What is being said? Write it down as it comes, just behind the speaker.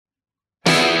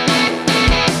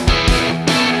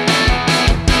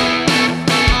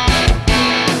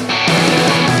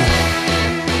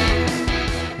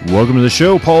Welcome to the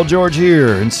show. Paul George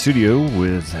here in studio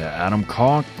with Adam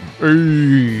Koch.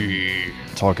 Hey.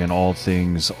 Talking all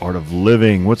things art of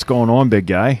living. What's going on, big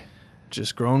guy?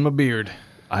 Just growing my beard.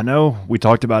 I know. We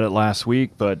talked about it last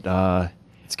week, but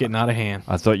it's getting out of hand.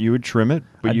 I thought you would trim it,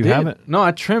 but you haven't. No,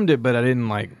 I trimmed it, but I didn't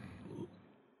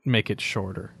make it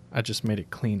shorter. I just made it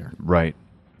cleaner. Right.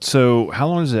 So how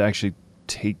long does it actually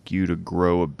take you to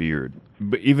grow a beard?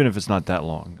 But even if it's not that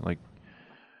long, like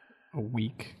a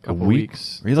week, couple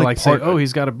weeks. Are you like say, oh,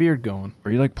 he's got a beard going.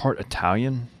 Are you like part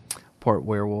Italian? Part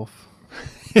werewolf.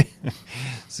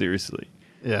 Seriously.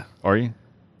 Yeah. Are you?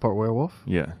 Part werewolf?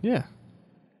 Yeah. Yeah.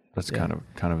 That's kind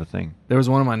of a thing. There was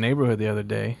one in my neighborhood the other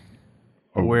day.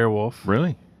 A werewolf.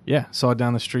 Really? Yeah. Saw it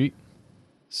down the street.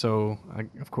 So,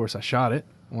 of course, I shot it.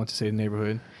 I wanted to say the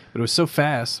neighborhood. But it was so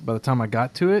fast, by the time I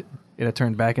got to it, it had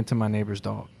turned back into my neighbor's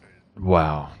dog.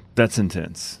 Wow. That's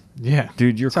intense. Yeah.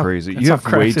 Dude, you're crazy. You have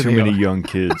way too many young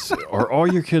kids. Are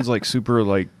all your kids like super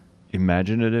like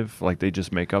imaginative? Like they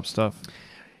just make up stuff?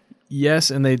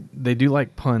 Yes, and they do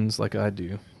like puns like I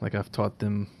do. Like I've taught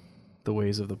them the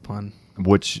ways of the pun.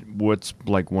 What's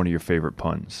like one of your favorite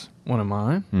puns? One of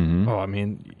mine? Mm-hmm. Oh, I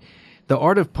mean, the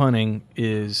art of punning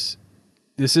is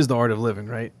the art of living,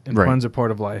 right? And right. Puns are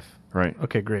part of life. Right.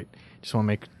 Okay, great. Just want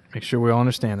to make sure we all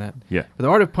understand that. Yeah. But the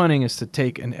art of punning is to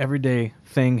take an everyday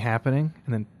thing happening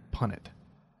and then pun it.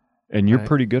 And you're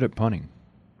pretty good at punning.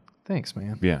 Thanks,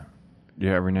 man. Yeah.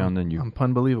 Yeah, every now and then I'm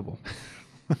pun-believable.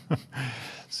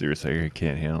 Seriously, I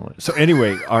can't handle it. So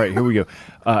anyway, all right, here we go.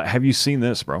 Have you seen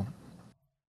this, bro?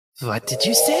 What did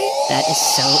you say? That is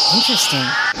so interesting.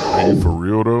 Are you for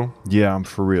real, though? Yeah, I'm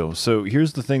for real. So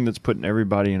here's the thing that's putting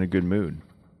everybody in a good mood.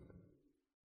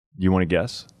 You want to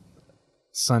guess?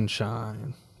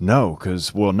 Sunshine. No,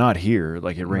 because, well, not here.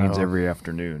 Like, it rains every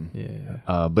afternoon.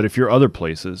 Yeah. But if you're other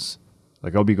places,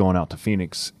 like I'll be going out to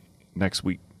Phoenix next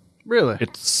week. Really?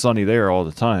 It's sunny there all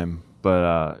the time,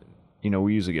 but,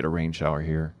 we usually get a rain shower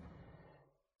here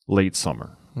late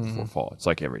summer before fall. It's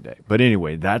like every day. But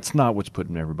anyway, that's not what's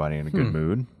putting everybody in a good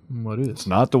mood. What is? It's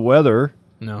not the weather.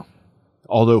 No.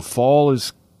 Although fall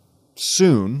is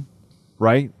soon,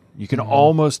 right? You can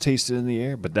almost taste it in the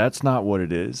air, but that's not what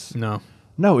it is.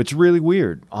 No, it's really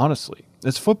weird, honestly.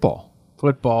 It's football.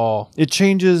 Football. It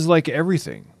changes like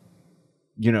everything.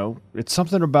 It's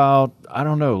something about, I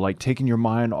don't know, like taking your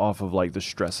mind off of like the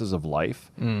stresses of life.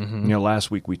 Mm-hmm.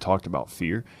 Last week we talked about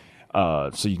fear.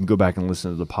 So you can go back and listen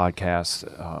to the podcast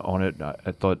on it.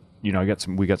 I thought, we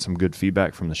got some good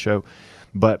feedback from the show.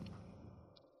 But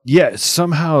yeah,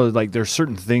 somehow like there's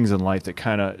certain things in life that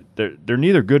kind of, they're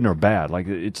neither good nor bad. Like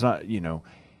it's not,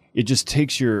 it just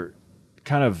takes your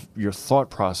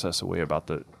thought process away about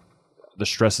the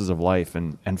stresses of life.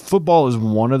 And football is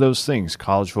one of those things.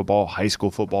 College football, high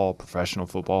school football, professional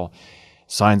football,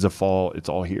 signs of fall, it's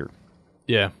all here.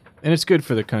 Yeah. And it's good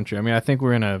for the country. I mean, I think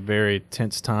we're in a very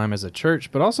tense time as a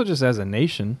church, but also just as a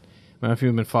nation. I don't know if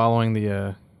you've been following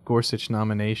the Gorsuch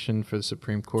nomination for the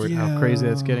Supreme Court, how crazy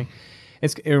that's getting.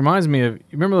 It reminds me of, you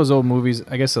remember those old movies?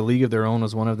 I guess A League of Their Own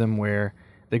was one of them, where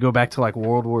they go back to like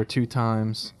World War II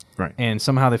times. Right. And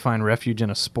somehow they find refuge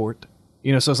in a sport.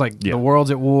 So it's like the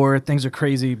world's at war, things are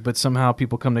crazy, but somehow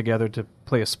people come together to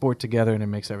play a sport together and it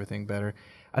makes everything better.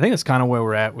 I think that's kind of where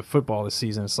we're at with football this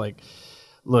season. It's like,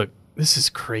 look, this is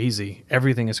crazy.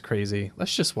 Everything is crazy.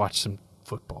 Let's just watch some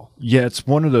football. Yeah, it's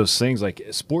one of those things. Like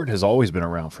sport has always been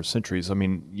around for centuries. I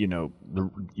mean, you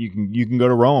can go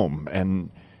to Rome and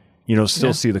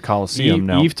still see the Colosseum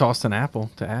now. Eve tossed an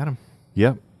apple to Adam.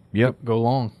 Yep. Go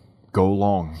long. Go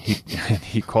long.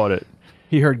 He caught it.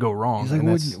 He heard go wrong. He's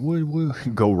like,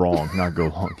 what? Go wrong, not go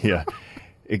long. Yeah,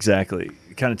 exactly.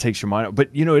 It kind of takes your mind out. But,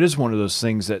 it is one of those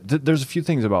things that there's a few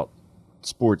things about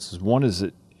sports. One is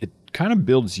it kind of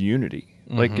builds unity.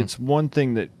 Mm-hmm. Like it's one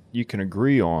thing that you can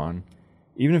agree on,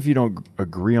 even if you don't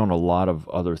agree on a lot of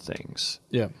other things.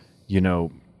 Yeah.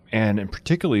 And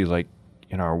particularly like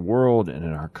in our world and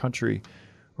in our country,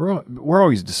 we're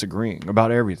always disagreeing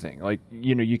about everything. Like,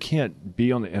 you can't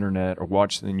be on the internet or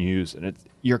watch the news, and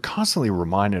you're constantly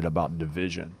reminded about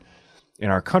division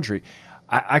in our country.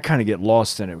 I kind of get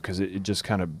lost in it because it just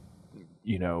kind of,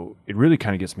 it really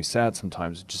kind of gets me sad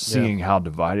sometimes just seeing how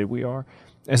divided we are.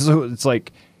 And so it's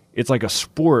like a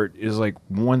sport is like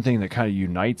one thing that kind of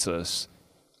unites us,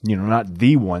 not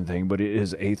the one thing, but it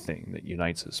is a thing that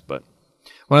unites us. But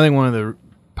I think one of the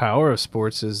power of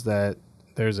sports is that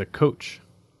there's a coach.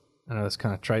 I know that's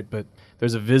kind of trite, but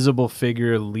there's a visible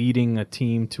figure leading a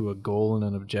team to a goal and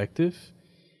an objective.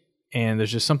 And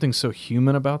there's just something so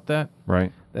human about that.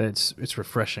 Right. That it's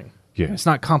refreshing. Yeah. It's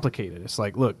not complicated. It's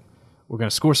like, look, we're going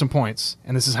to score some points,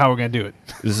 and this is how we're going to do it.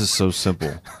 This is so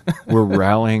simple. We're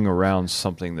rallying around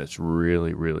something that's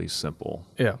really, really simple.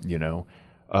 Yeah. You know,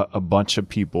 a bunch of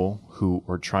people who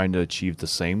are trying to achieve the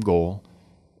same goal,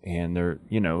 and they're,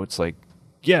 you know, it's like,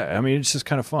 yeah, I mean, it's just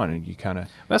kind of fun, and you kind of.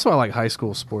 That's why I like high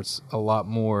school sports a lot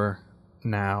more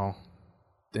now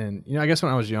than, you know, I guess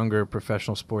when I was younger,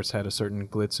 professional sports had a certain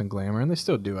glitz and glamour, and they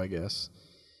still do, I guess.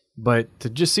 But to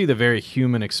just see the very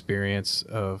human experience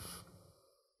of,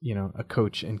 you know, a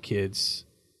coach and kids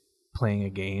playing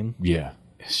a game. Yeah.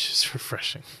 It's just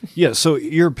refreshing. Yeah, so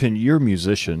you're a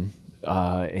musician,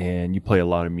 and you play a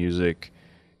lot of music.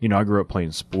 You know, I grew up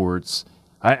playing sports.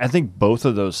 I think both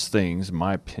of those things, in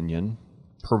my opinion,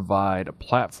 provide a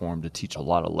platform to teach a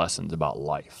lot of lessons about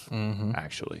life,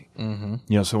 actually. You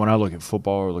know, so when I look at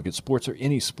football or look at sports or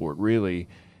any sport, really,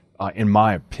 in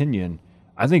my opinion,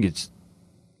 I think it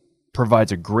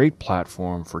provides a great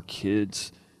platform for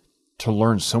kids to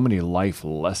learn so many life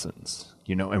lessons,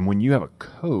 you know, and when you have a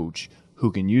coach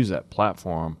who can use that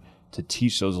platform to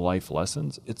teach those life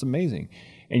lessons, it's amazing.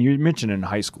 And you mentioned in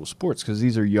high school sports, because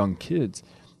these are young kids,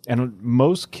 and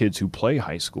most kids who play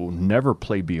high school never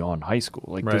play beyond high school.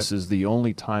 Like, this is the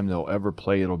only time they'll ever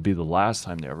play. It'll be the last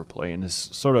time they ever play. And this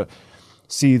sort of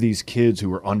see these kids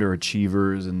who are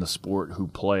underachievers in the sport who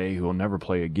will never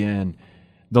play again.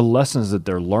 The lessons that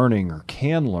they're learning or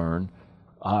can learn,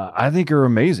 I think are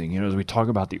amazing. You know, as we talk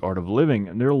about the art of living,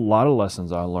 and there are a lot of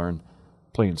lessons I learned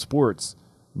playing sports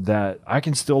that I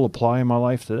can still apply in my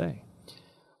life today.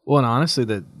 Well, and honestly,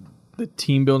 the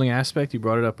team building aspect, you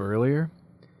brought it up earlier.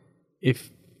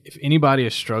 If anybody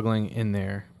is struggling in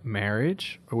their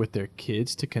marriage or with their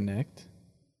kids to connect,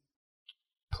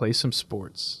 play some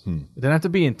sports. It doesn't have to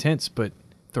be intense, but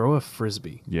throw a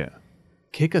frisbee. Yeah.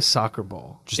 Kick a soccer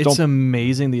ball. It's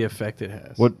amazing the effect it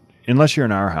has. Unless you're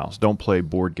in our house, don't play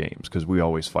board games, because we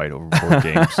always fight over board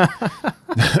games.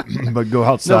 But go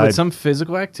outside. No, but some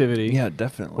physical activity. Yeah,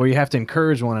 definitely. Where you have to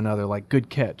encourage one another, like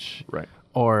good catch. Right.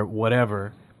 Or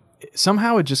whatever.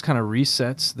 Somehow it just kind of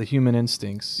resets the human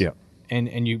instincts. Yeah.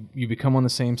 And you become on the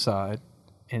same side,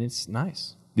 and it's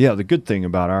nice. Yeah, the good thing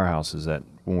about our house is that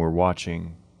when we're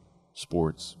watching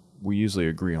sports, we usually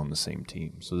agree on the same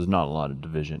team. So there's not a lot of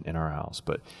division in our house.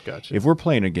 But if we're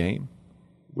playing a game,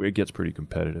 it gets pretty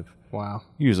competitive. Wow.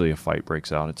 Usually a fight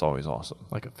breaks out. It's always awesome.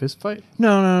 Like a fist fight?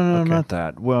 No, not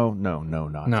that. Well, no,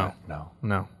 not that.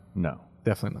 No.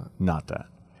 Definitely not. Not that.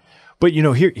 But, you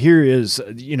know, here is,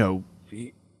 you know,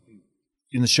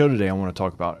 in the show today, I want to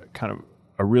talk about kind of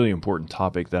a really important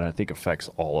topic that I think affects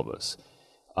all of us.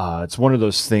 It's one of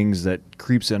those things that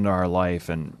creeps into our life,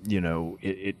 and, you know,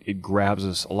 it grabs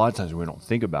us. A lot of times we don't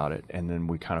think about it, and then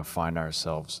we kind of find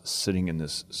ourselves sitting in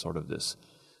this sort of this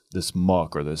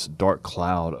muck or this dark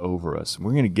cloud over us. And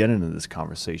we're going to get into this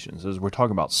conversation. So as we're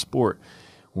talking about sport,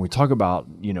 when we talk about,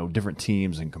 you know, different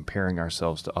teams and comparing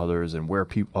ourselves to others and where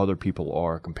other people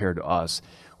are compared to us,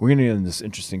 we're going to get into this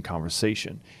interesting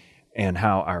conversation and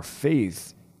how our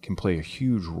faith can play a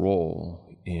huge role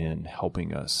in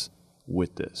helping us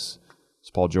with this.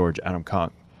 It's Paul George, Adam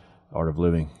Conk, Art of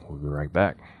Living. We'll be right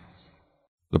back.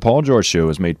 The Paul George Show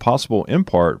is made possible in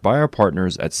part by our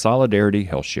partners at Solidarity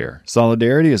HealthShare.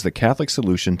 Solidarity is the Catholic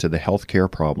solution to the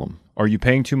healthcare problem. Are you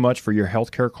paying too much for your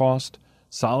healthcare cost?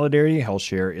 Solidarity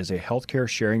HealthShare is a healthcare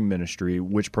sharing ministry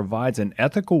which provides an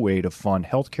ethical way to fund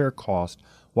healthcare costs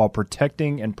while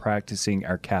protecting and practicing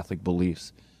our Catholic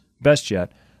beliefs. Best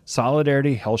yet,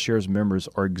 Solidarity HealthShare's members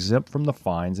are exempt from the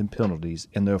fines and penalties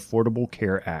in the Affordable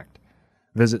Care Act.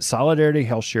 Visit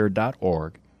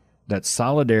solidarityhealthshare.org. That's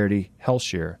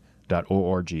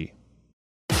solidarityhealthshare.org.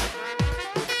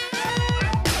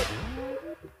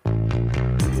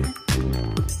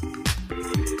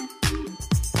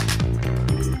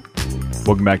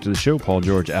 Welcome back to the show. Paul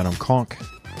George, Adam Conk,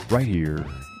 right here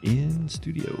in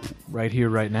studio. Right here,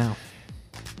 right now.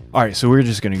 All right, so we're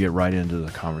just going to get right into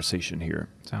the conversation here.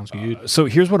 Sounds good. So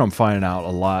here's what I'm finding out a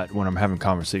lot when I'm having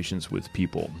conversations with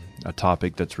people, a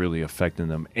topic that's really affecting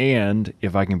them. And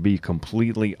if I can be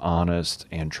completely honest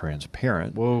and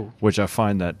transparent, which I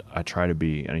find that I try to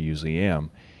be and I usually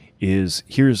am, is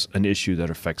here's an issue that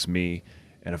affects me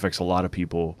and affects a lot of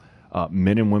people,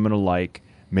 men and women alike.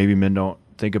 Maybe men don't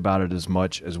think about it as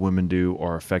much as women do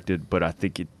or are affected, but I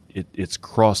think it's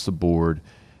across the board,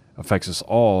 affects us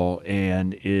all,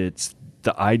 and it's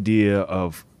the idea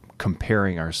of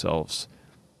comparing ourselves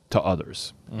to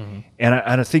others. And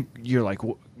I think you're like,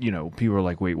 you know, people are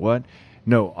like, wait, what?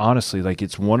 No, honestly, like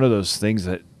it's one of those things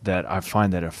that I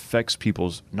find that affects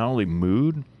people's not only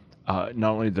mood,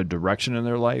 not only the direction in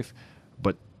their life,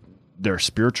 but their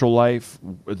spiritual life,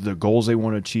 the goals they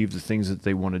want to achieve, the things that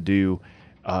they want to do.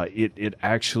 it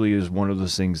actually is one of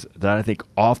those things that I think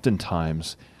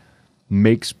oftentimes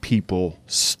makes people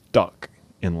stuck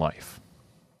in life.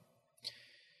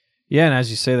 Yeah, and as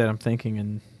you say that, I'm thinking,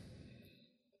 and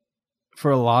for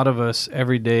a lot of us,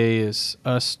 every day is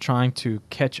us trying to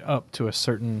catch up to a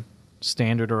certain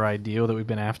standard or ideal that we've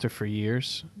been after for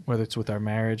years, whether it's with our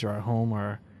marriage or our home or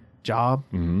our job,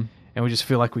 and we just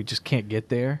feel like we just can't get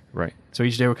there. Right. So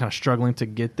each day we're kind of struggling to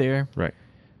get there. Right.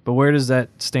 But where does that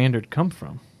standard come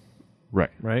from? Right.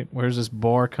 Right? Where does this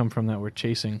bar come from that we're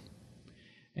chasing?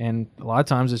 And a lot of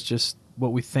times it's just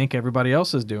what we think everybody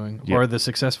else is doing or the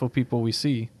successful people we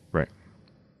see. Right.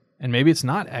 And maybe it's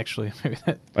not actually.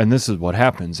 And this is what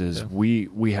happens is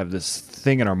we have this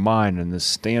thing in our mind and this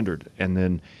standard, and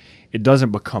then it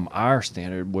doesn't become our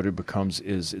standard. What it becomes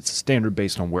is it's a standard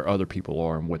based on where other people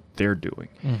are and what they're doing.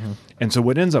 And so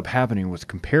what ends up happening with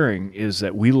comparing is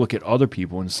that we look at other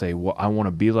people and say, well, I want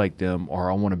to be like them,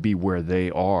 or I want to be where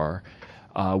they are,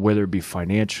 whether it be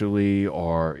financially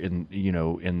or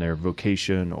in their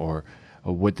vocation or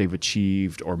what they've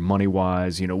achieved or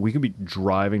money-wise. We could be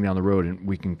driving down the road and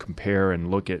we can compare and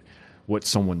look at what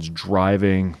someone's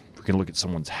driving. We can look at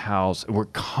someone's house. And we're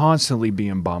constantly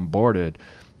being bombarded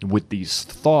with these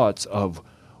thoughts of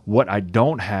what I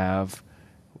don't have,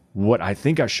 what I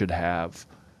think I should have,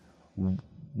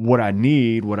 what I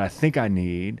need, what I think I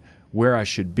need, where I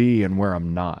should be and where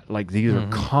I'm not. Like these are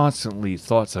constantly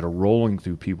thoughts that are rolling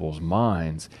through people's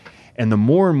minds. And the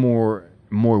more and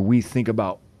more we think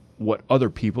about what other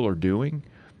people are doing,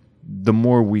 the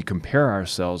more we compare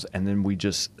ourselves, and then we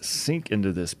just sink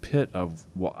into this pit of,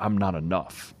 well, I'm not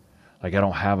enough. Like I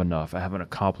don't have enough. I haven't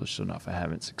accomplished enough. I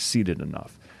haven't succeeded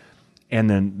enough. And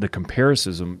then the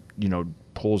comparison,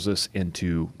 pulls us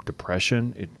into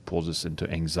depression. It pulls us into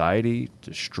anxiety,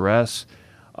 to stress,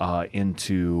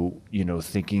 into,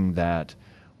 thinking that,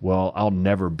 well, I'll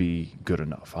never be good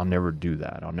enough. I'll never do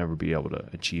that. I'll never be able to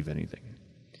achieve anything.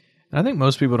 And I think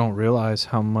most people don't realize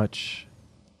how much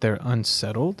they're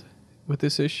unsettled with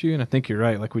this issue. And I think you're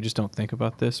right. Like, we just don't think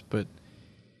about this. But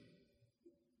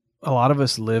a lot of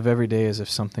us live every day as if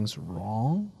something's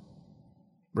wrong,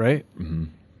 right?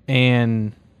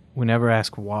 And we never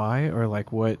ask why or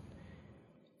like what.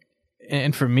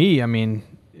 And for me, I mean,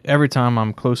 every time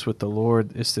I'm close with the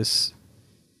Lord, it's this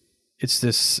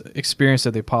experience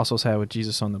that the apostles had with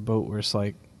Jesus on the boat where it's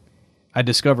like, I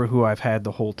discover who I've had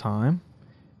the whole time.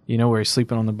 Where he's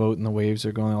sleeping on the boat and the waves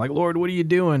are going like, Lord, what are you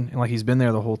doing? And like he's been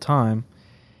there the whole time.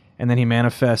 And then he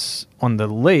manifests on the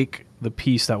lake the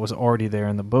peace that was already there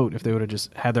in the boat. If they would have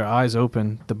just had their eyes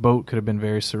open, the boat could have been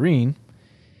very serene.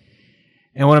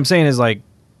 And what I'm saying is like,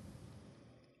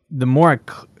 the more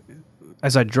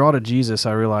as I draw to Jesus,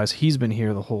 I realize he's been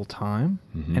here the whole time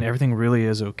and everything really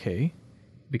is okay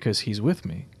because he's with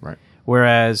me. Right.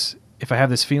 Whereas if I have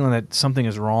this feeling that something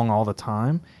is wrong all the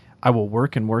time, I will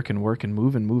work and work and work and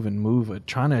move and move and move,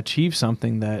 trying to achieve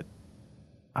something that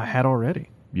I had already.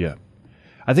 Yeah.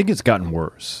 I think it's gotten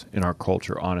worse in our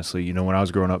culture, honestly. When I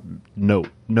was growing up, no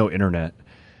internet.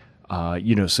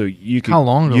 So you can, how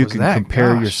long ago you was can that?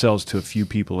 compare Gosh. yourselves to a few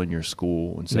people in your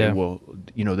school and say, well,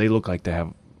 they look like they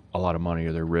have a lot of money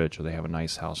or they're rich or they have a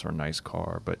nice house or a nice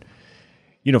car. But,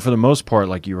 for the most part,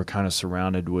 like you were kind of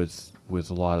surrounded with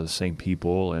a lot of the same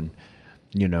people. And,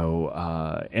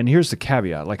 and here's the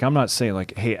caveat. Like, I'm not saying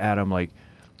like, hey, Adam, like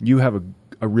you have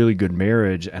a really good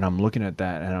marriage. And I'm looking at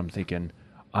that and I'm thinking,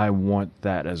 I want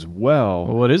that as well.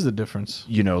 Well, what is the difference?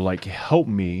 Like help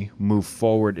me move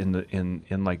forward in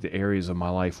like the areas of my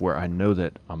life where I know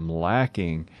that I'm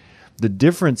lacking. The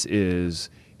difference is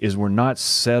we're not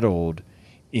settled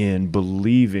in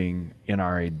believing in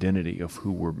our identity of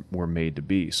who we're made to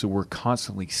be. So we're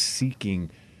constantly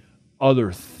seeking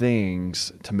other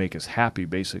things to make us happy,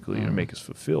 basically, to make us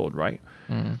fulfilled, right?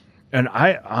 And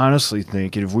I honestly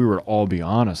think, if we were to all be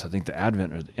honest, I think the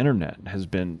advent of the internet has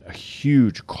been a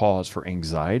huge cause for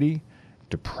anxiety,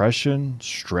 depression,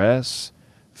 stress,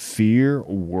 fear,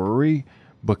 worry,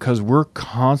 because we're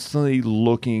constantly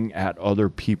looking at other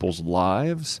people's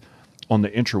lives on the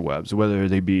interwebs, whether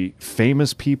they be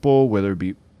famous people, whether it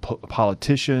be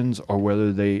politicians, or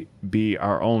whether they be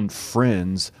our own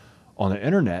friends on the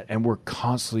internet. And we're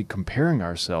constantly comparing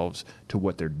ourselves to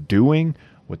what they're doing,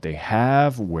 what they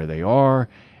have, where they are.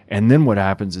 And then what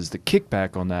happens is the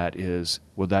kickback on that is,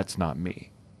 well, that's not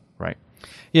me, right?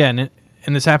 Yeah,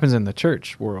 and this happens in the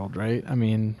church world, right? I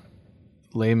mean,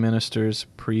 lay ministers,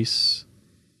 priests,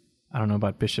 I don't know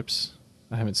about bishops.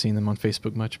 I haven't seen them on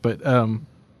Facebook much, but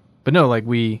no, like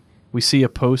we see a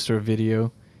post or a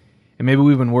video, and maybe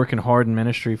we've been working hard in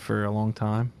ministry for a long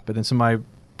time, but then somebody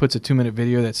puts a 2-minute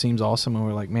video that seems awesome, and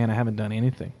we're like, man, I haven't done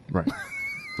anything. Right.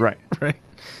 Right. Right.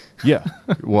 Yeah.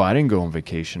 Well, I didn't go on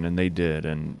vacation and they did.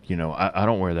 And, I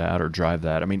don't wear that or drive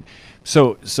that. I mean,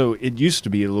 so it used to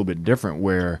be a little bit different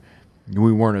where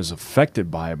we weren't as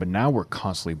affected by it, but now we're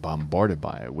constantly bombarded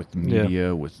by it with the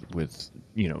media, with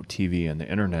TV and the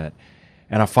internet.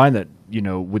 And I find that,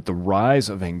 with the rise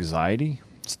of anxiety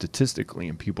statistically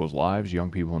in people's lives, young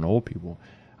people and old people,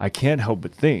 I can't help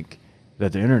but think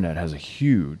that the internet has a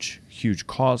huge, huge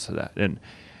cause to that. And,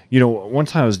 one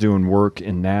time I was doing work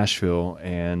in Nashville,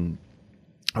 and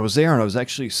I was there, and I was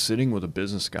actually sitting with a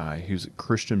business guy. He was a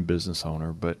Christian business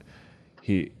owner, but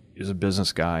he is a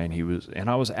business guy, and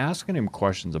I was asking him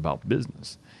questions about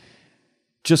business,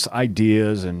 just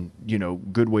ideas and,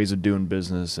 good ways of doing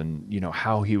business, and,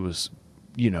 how he was,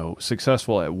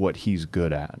 successful at what he's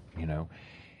good at,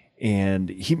 And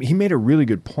he made a really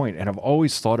good point, and I've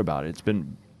always thought about it. It's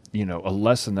been, a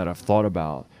lesson that I've thought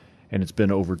about, and it's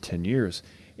been over 10 years.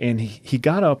 And he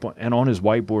got up, and on his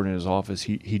whiteboard in his office,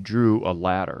 he drew a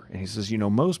ladder. And he says,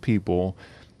 most people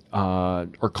are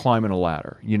climbing a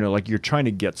ladder, like you're trying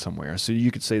to get somewhere. So you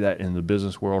could say that in the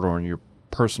business world or in your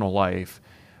personal life,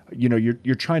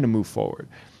 you're trying to move forward.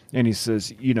 And he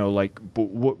says, but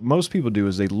what most people do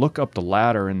is they look up the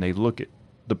ladder and they look at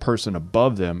the person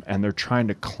above them, and they're trying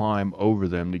to climb over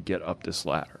them to get up this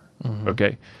ladder. Mm-hmm.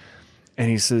 Okay. And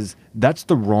he says, that's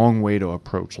the wrong way to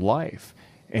approach life.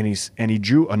 And he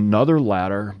drew another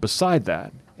ladder beside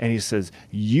that. And he says,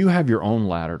 you have your own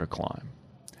ladder to climb.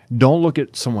 Don't look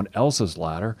at someone else's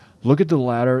ladder. Look at the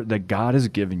ladder that God has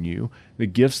given you, the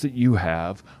gifts that you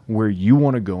have, where you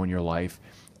want to go in your life.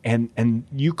 And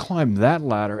you climb that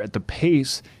ladder at the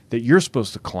pace that you're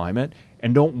supposed to climb it,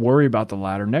 and don't worry about the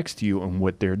ladder next to you and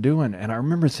what they're doing. And I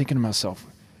remember thinking to myself,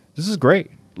 this is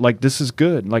great. Like, this is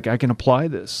good. Like, I can apply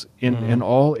this in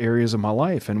all areas of my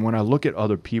life. And when I look at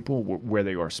other people where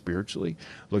they are spiritually,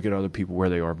 look at other people where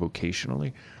they are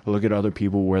vocationally, look at other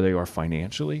people where they are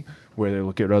financially, where they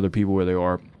look at other people where they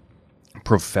are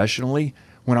professionally,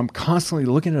 when I'm constantly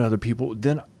looking at other people,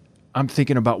 then I'm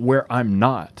thinking about where I'm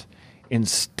not,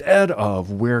 instead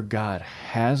of where God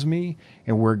has me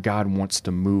and where God wants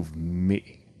to move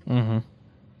me. Mm-hmm.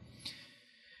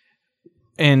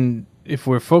 And if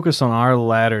we're focused on our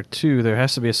ladder too, there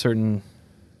has to be a certain,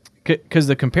 because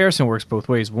the comparison works both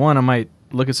ways. One, I might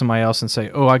look at somebody else and say,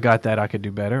 oh, I got that, I could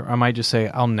do better. Or I might just say,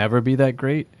 I'll never be that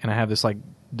great. And I have this like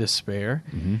despair.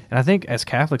 Mm-hmm. And I think as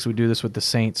Catholics, we do this with the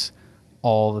saints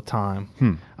all the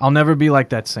time. I'll never be like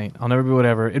that saint. I'll never be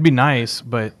whatever. It'd be nice,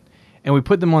 and we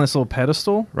put them on this little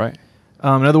pedestal. Right.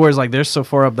 In other words, like they're so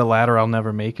far up the ladder, I'll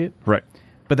never make it. Right.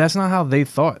 But that's not how they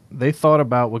thought. They thought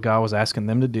about what God was asking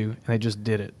them to do, and they just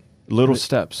did it. Little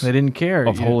steps. They didn't care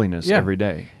of holiness every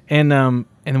day. And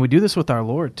we do this with our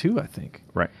Lord too, I think.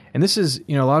 Right. And this is,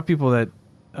 a lot of people that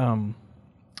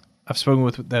I've spoken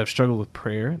with that have struggled with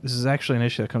prayer. This is actually an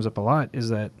issue that comes up a lot, is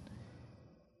that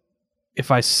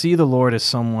if I see the Lord as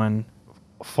someone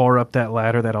far up that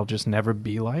ladder that I'll just never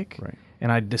be like, right,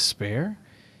 and I despair,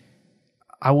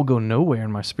 I will go nowhere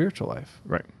in my spiritual life.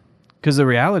 Right. Because the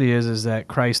reality is that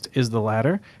Christ is the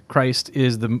ladder. Christ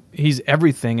is he's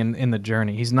everything in the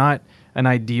journey. He's not an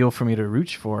ideal for me to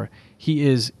reach for. He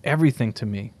is everything to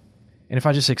me. And if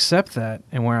I just accept that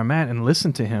and where I'm at and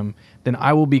listen to him, then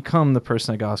I will become the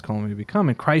person that God's calling me to become,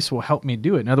 and Christ will help me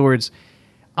do it. In other words,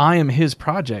 I am his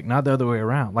project, not the other way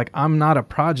around. Like, I'm not a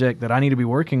project that I need to be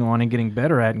working on and getting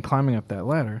better at and climbing up that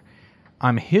ladder.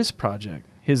 I'm his project,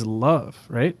 his love,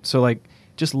 right? So, like,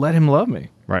 just let him love me.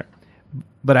 Right.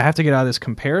 But I have to get out of this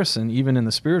comparison, even in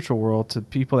the spiritual world, to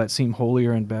people that seem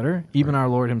holier and better, even our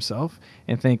Lord himself,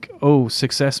 and think, oh,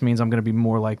 success means I'm going to be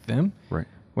more like them. Right.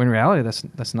 When in reality,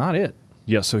 that's not it.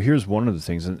 Yeah, so here's one of the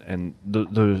things, and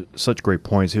the such great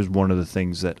points. Here's one of the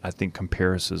things that I think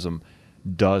comparison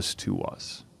does to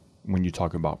us when you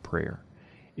talk about prayer,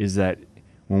 is that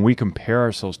when we compare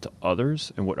ourselves to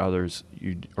others and what others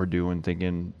are doing,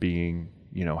 thinking, being,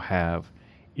 have,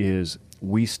 is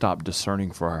we stop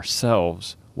discerning for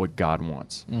ourselves what God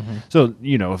wants. Mm-hmm. So,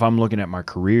 if I'm looking at my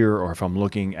career, or if I'm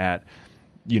looking at,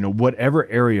 whatever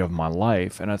area of my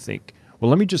life, and I think, well,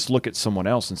 let me just look at someone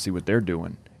else and see what they're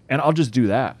doing, and I'll just do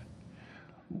that.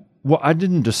 Well, I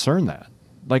didn't discern that.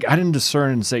 Like, I didn't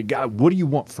discern and say, God, what do you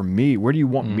want from me? Where do you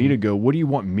want me to go? What do you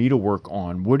want me to work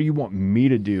on? What do you want me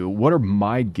to do? What are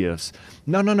my gifts?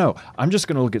 No. I'm just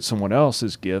going to look at someone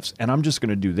else's gifts, and I'm just going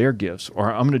to do their gifts,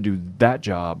 or I'm going to do that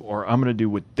job, or I'm going to do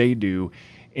what they do,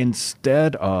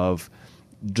 instead of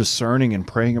discerning and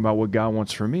praying about what God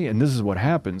wants from me. And this is what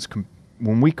happens.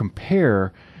 When we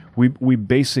compare, we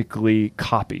basically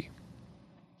copy.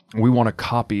 We want to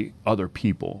copy other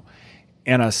people.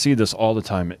 And I see this all the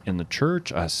time in the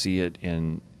church. I see it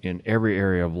in in every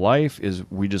area of life is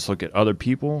we just look at other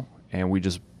people and we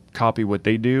just copy what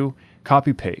they do,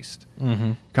 copy paste.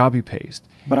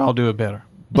 But I'll do it better.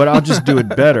 But I'll just do it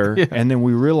better. Yeah. And then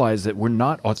we realize that we're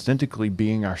not authentically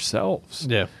being ourselves.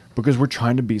 Yeah. Because we're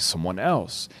trying to be someone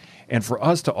else. And for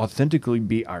us to authentically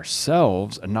be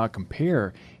ourselves and not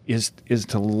compare is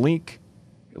to link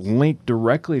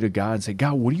directly to God and say,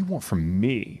 God, what do you want from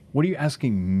me? What are you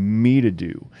asking me to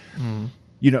do?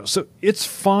 So it's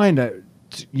fine that,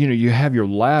 you have your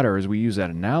ladder, as we use that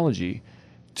analogy,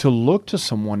 to look to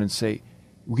someone and say,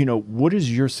 what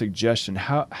is your suggestion?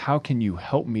 How can you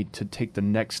help me to take the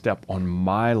next step on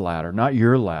my ladder, not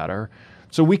your ladder?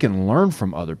 So we can learn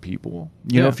from other people.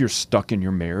 If you're stuck in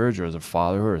your marriage or as a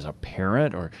father or as a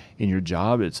parent or in your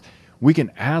job, we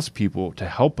can ask people to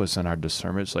help us in our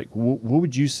discernment. It's like, what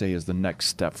would you say is the next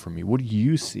step for me? What do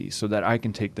you see so that I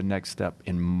can take the next step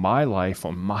in my life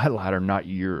on my ladder, not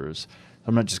yours?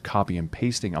 I'm not just copy and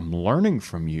pasting. I'm learning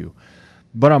from you,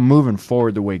 but I'm moving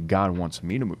forward the way God wants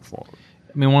me to move forward.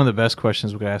 I mean, one of the best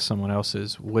questions we could ask someone else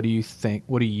is, what do you think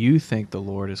the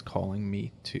Lord is calling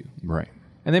me to? Right.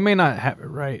 And they may not have it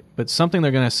right, but something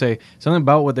they're going to say, something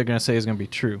about what they're going to say is going to be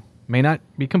true. May not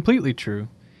be completely true,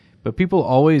 but people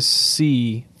always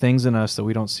see things in us that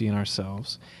we don't see in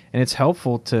ourselves. And it's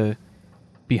helpful to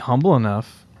be humble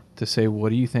enough to say, what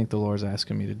do you think the Lord's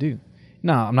asking me to do?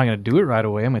 No, I'm not going to do it right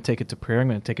away. I'm going to take it to prayer. I'm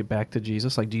going to take it back to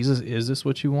Jesus. Like, Jesus, is this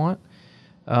what you want?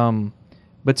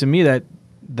 But to me,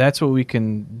 that's what we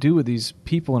can do with these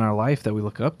people in our life that we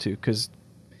look up to. Because,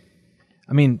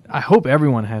 I mean, I hope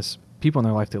everyone has people in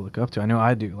their life they look up to. I know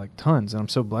I do, like tons, and I'm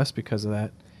so blessed because of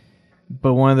that.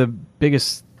 But one of the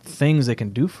biggest things they can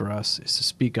do for us is to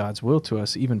speak God's will to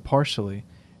us, even partially,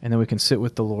 and then we can sit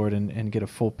with the Lord and get a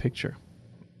full picture.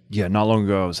 Yeah, not long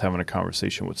ago I was having a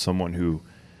conversation with someone who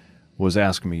was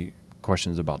asking me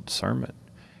questions about discernment.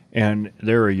 And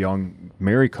they're a young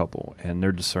married couple, and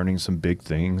they're discerning some big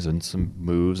things and some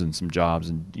moves and some jobs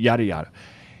and yada, yada.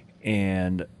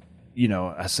 And,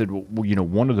 I said, well,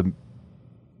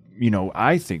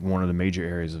 I think one of the major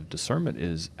areas of discernment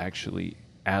is actually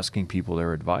asking people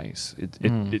their advice.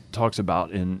 It talks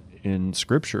about in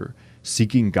Scripture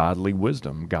seeking godly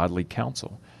wisdom, godly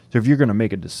counsel. So if you're going to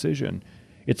make a decision,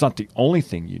 it's not the only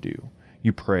thing you do.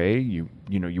 You pray, you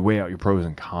weigh out your pros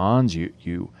and cons, you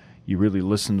really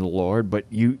listen to the Lord, but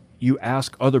you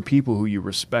ask other people who you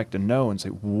respect and know and say,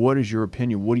 what is your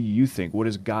opinion? What do you think? What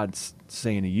is God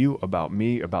saying to you about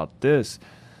me, about this?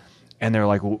 And they're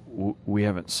like, well, we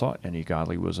haven't sought any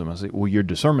godly wisdom. I say, well, your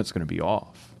discernment's going to be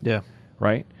off. Yeah.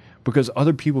 Right? Because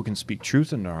other people can speak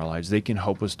truth into our lives. They can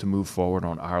help us to move forward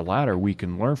on our ladder. We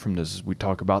can learn from this as we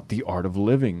talk about the art of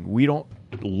living. We don't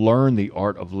learn the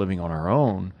art of living on our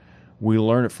own. We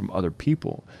learn it from other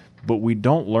people. But we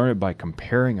don't learn it by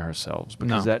comparing ourselves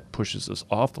because that pushes us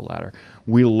off the ladder.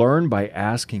 We learn by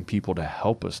asking people to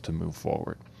help us to move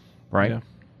forward. Right?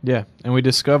 Yeah. And we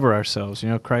discover ourselves.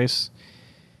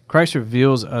 Christ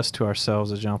reveals us to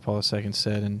ourselves, as John Paul II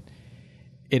said, and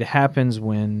it happens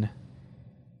when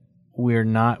we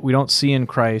don't see in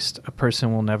Christ a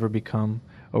person we'll never become,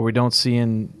 or we don't see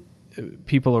in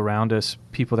people around us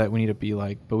people that we need to be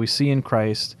like, but we see in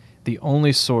Christ the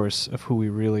only source of who we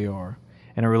really are,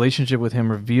 and a relationship with Him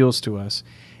reveals to us.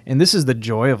 And this is the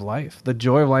joy of life. The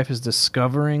joy of life is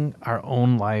discovering our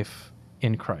own life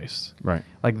in Christ. Right.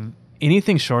 Like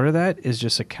anything short of that is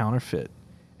just a counterfeit.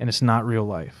 And it's not real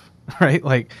life, right?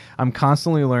 Like I'm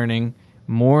constantly learning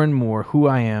more and more who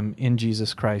I am in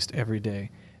Jesus Christ every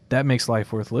day. That makes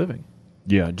life worth living.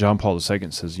 Yeah, John Paul II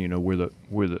says,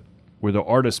 we're the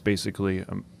artists, basically,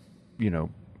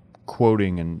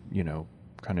 quoting and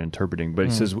kind of interpreting. But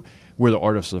he says we're the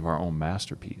artists of our own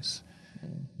masterpiece.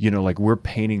 Like we're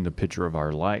painting the picture of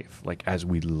our life, like as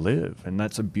we live, and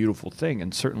that's a beautiful thing.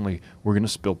 And certainly we're going to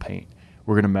spill paint.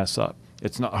 We're going to mess up.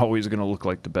 It's not always going to look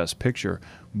like the best picture,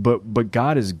 but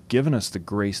God has given us the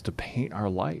grace to paint our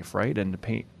life, right? And to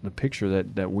paint the picture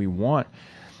that we want.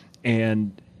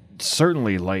 And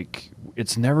certainly, like,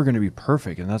 it's never going to be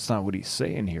perfect, and that's not what he's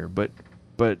saying here, but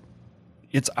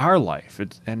it's our life.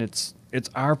 It's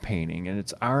our painting, and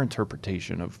it's our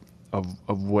interpretation of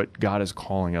what God is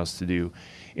calling us to do,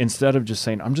 instead of just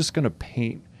saying, I'm just going to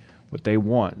paint what they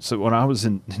want. So when I was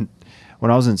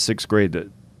in sixth grade,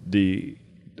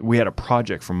 we had a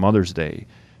project for Mother's Day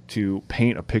to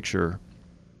paint a picture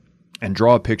and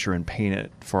draw a picture and paint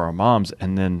it for our moms.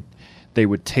 And then they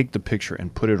would take the picture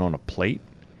and put it on a plate.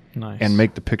 Nice. And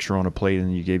make the picture on a plate,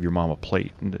 and you gave your mom a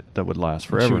plate that would last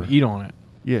forever. She would eat on it.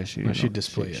 Yeah, she'd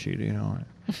display it. She'd eat on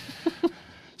it.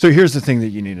 So here's the thing that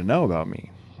you need to know about me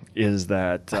is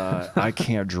that I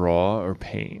can't draw or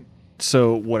paint.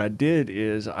 So what I did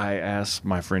is I asked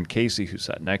my friend Casey, who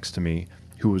sat next to me,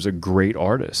 who was a great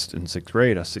artist in 6th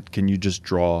grade. I said, "Can you just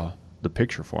draw the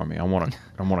picture for me? I want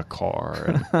a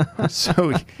car." And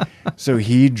so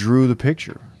he drew the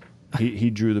picture.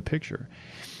 He drew the picture,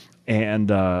 and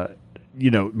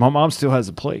my mom still has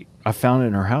a plate. I found it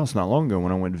in her house not long ago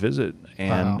when I went to visit,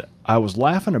 and Wow. I was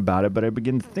laughing about it, but I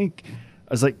began to think.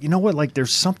 I was like, you know what? Like,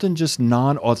 there's something just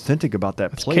non-authentic about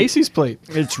that plate. Casey's plate.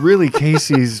 It's really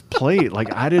Casey's plate.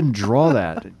 Like, I didn't draw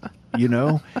that,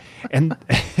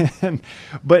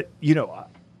 but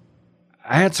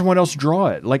I had someone else draw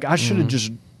it. Like, I should have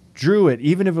just drew it,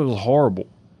 even if it was horrible.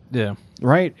 Yeah.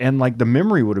 Right. And like the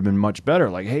memory would have been much better.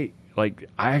 Like, hey, like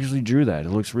I actually drew that. It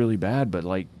looks really bad, but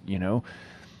and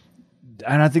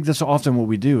I think that's often what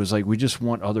we do is like, we just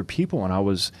want other people. And I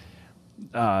was,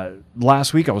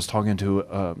 last week I was talking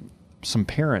to some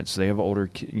parents. They have older,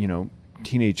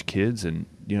 teenage kids, and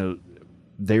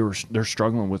they're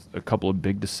struggling with a couple of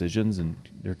big decisions, and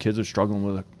their kids are struggling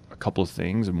with a couple of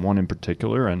things, and one in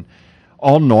particular, and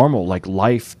all normal, like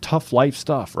tough life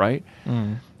stuff, right?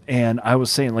 And I was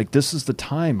saying, like, this is the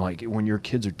time, like when your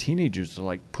kids are teenagers, to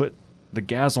like put the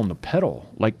gas on the pedal,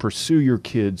 like pursue your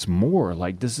kids more.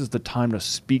 Like, this is the time to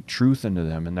speak truth into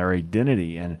them and their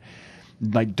identity, and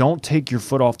like, don't take your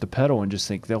foot off the pedal and just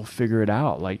think they'll figure it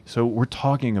out. Like, so we're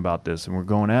talking about this and we're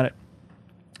going at it.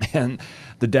 And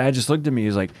the dad just looked at me.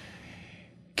 He's like,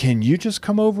 "Can you just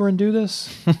come over and do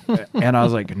this?" And I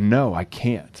was like, "No, I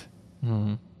can't.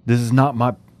 This is not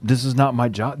my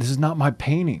job. This is not my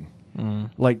painting.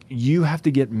 Like, you have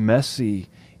to get messy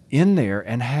in there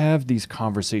and have these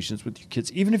conversations with your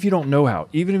kids, even if you don't know how,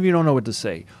 even if you don't know what to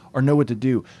say or know what to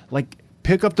do. Like,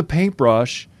 pick up the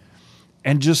paintbrush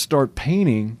and just start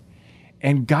painting,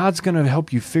 and God's going to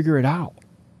help you figure it out."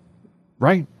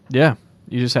 Right? Yeah.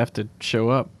 You just have to show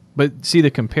up. But see, the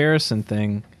comparison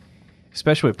thing,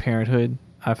 especially with parenthood,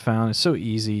 I found it's so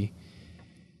easy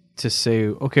to say,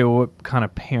 okay, well, what kind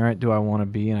of parent do I want to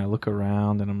be? And I look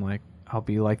around and I'm like, I'll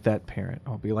be like that parent.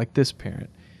 I'll be like this parent.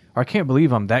 Or I can't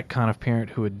believe I'm that kind of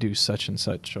parent who would do such and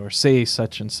such or say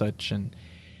such and such. And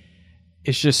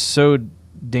it's just so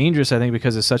dangerous, I think,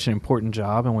 because it's such an important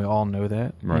job, and we all know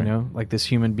that. Right. Like, this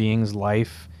human being's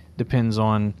life depends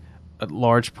on a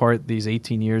large part these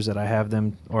 18 years that I have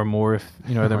them, or more if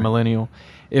they're Right. millennial.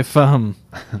 If I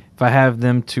have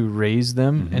them to raise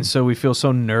them, and so we feel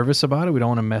so nervous about it, we don't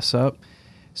want to mess up,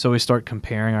 so we start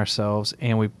comparing ourselves,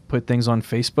 and we put things on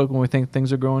Facebook when we think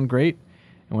things are going great,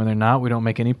 and when they're not, we don't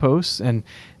make any posts, and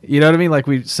you know what I mean? Like,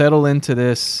 we settle into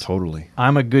this Totally.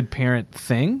 I'm a good parent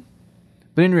thing,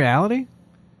 but in reality,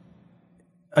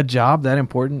 a job that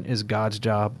important is God's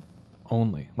job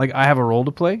only. Like, I have a role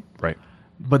to play, Right.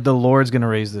 but the Lord's going to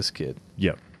raise this kid.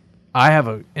 Yep. I have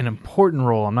an important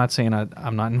role. I'm not saying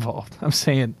I'm not involved. I'm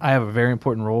saying I have a very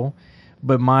important role,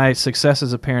 but my success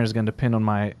as a parent is going to depend on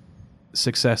my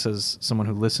success as someone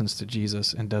who listens to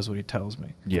Jesus and does what he tells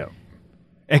me. Yeah.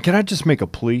 And can I just make a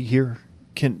plea here?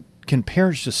 Can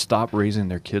parents just stop raising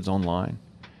their kids online?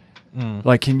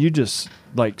 Like, can you just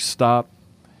stop,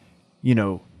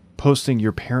 posting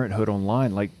your parenthood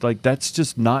online? Like that's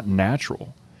just not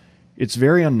natural. It's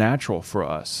very unnatural for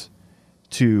us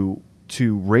to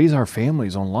raise our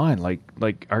families online.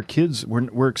 Like our kids,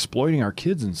 we're exploiting our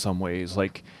kids in some ways.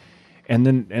 Like, and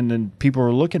then people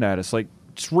are looking at us like,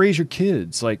 just raise your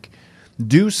kids. Like,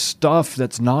 do stuff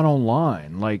that's not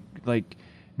online. Like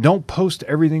don't post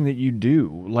everything that you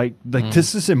do. Like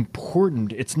this is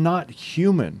important. It's not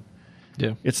human.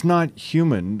 Yeah. It's not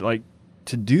human, like,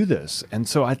 to do this. And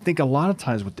so I think a lot of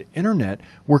times with the internet,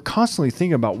 we're constantly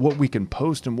thinking about what we can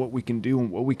post and what we can do and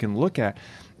what we can look at,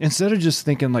 instead of just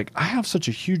thinking like, I have such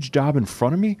a huge job in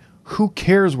front of me. Who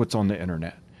cares what's on the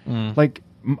internet? Like,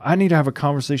 I need to have a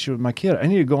conversation with my kid. I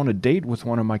need to go on a date with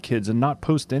one of my kids and not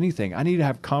post anything. I need to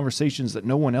have conversations that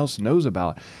no one else knows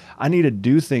about. I need to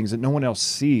do things that no one else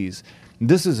sees.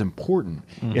 This is important.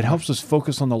 It helps us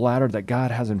focus on the ladder that God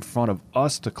has in front of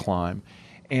us to climb,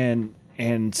 and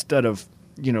instead of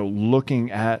looking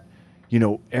at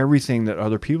everything that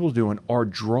other people are doing, or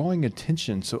drawing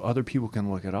attention so other people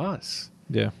can look at us.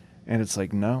 Yeah. And it's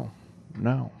like, no.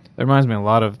 That reminds me a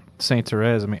lot of Saint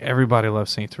Therese. I mean, everybody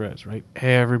loves Saint Therese, right?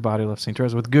 Everybody loves Saint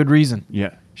Therese with good reason.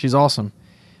 Yeah. She's awesome.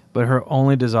 But her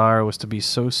only desire was to be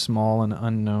so small and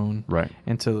unknown. Right.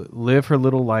 And to live her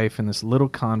little life in this little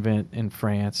convent in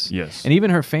France. Yes. And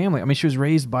even her family. I mean, she was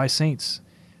raised by saints,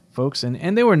 folks.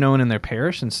 And they were known in their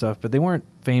parish and stuff, but they weren't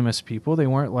famous people. They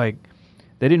weren't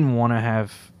they didn't want to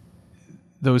have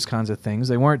those kinds of things.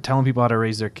 They weren't telling people how to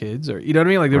raise their kids, or, you know what I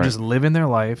mean? Like, they're just living their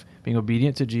life, being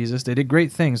obedient to Jesus. They did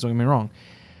great things, don't get me wrong.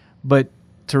 But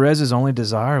Therese's only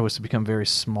desire was to become very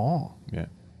small. Yeah.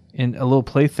 And a little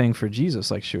plaything for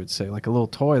Jesus, like she would say, like a little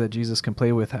toy that Jesus can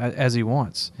play with as he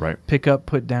wants. Right. Pick up,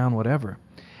 put down, whatever.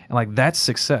 And like that's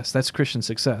success. That's Christian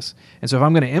success. And so if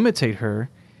I'm going to imitate her,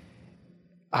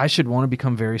 I should want to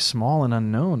become very small and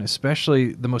unknown,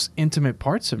 especially the most intimate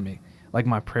parts of me, like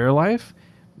my prayer life,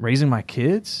 raising my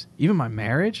kids, even my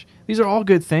marriage. These are all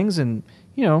good things, and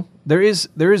there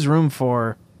is room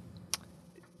for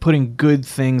putting good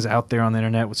things out there on the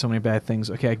internet with so many bad things.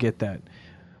 Okay, I get that.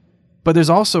 But there's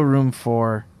also room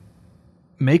for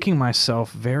making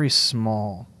myself very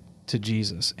small to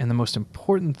Jesus. And the most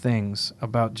important things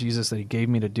about Jesus that he gave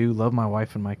me to do, love my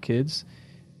wife and my kids,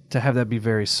 to have that be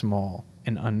very small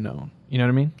and unknown. You know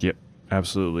what I mean? Yep,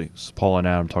 absolutely. So Paul and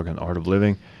Adam talking the art of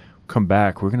living. Come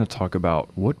back, we're going to talk about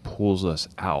what pulls us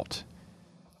out.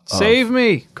 Save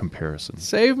me. Comparison.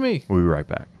 Save me. We'll be right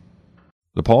back.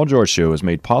 The Paul George Show is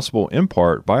made possible in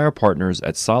part by our partners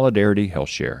at Solidarity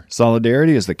HealthShare.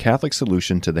 Solidarity is the Catholic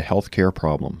solution to the healthcare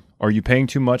problem. Are you paying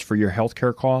too much for your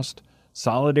healthcare cost?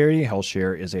 Solidarity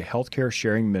HealthShare is a healthcare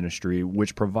sharing ministry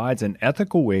which provides an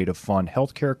ethical way to fund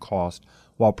healthcare costs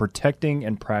while protecting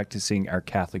and practicing our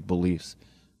Catholic beliefs.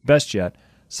 Best yet,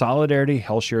 Solidarity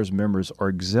HealthShare's members are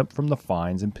exempt from the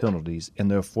fines and penalties in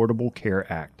the Affordable Care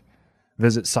Act.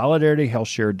 Visit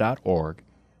solidarityhealthshare.org.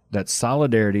 That's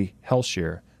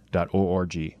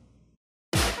solidarityhealthshare.org.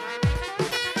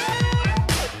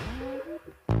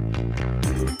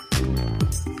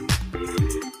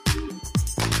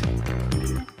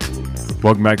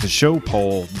 Welcome back to the show.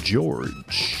 Paul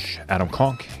George, Adam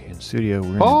Conk in studio.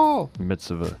 We're in the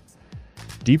midst of a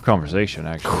deep conversation,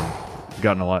 actually.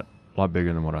 Gotten a lot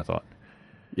bigger than what I thought.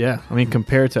 Yeah, I mean,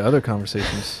 compared to other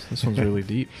conversations, this one's really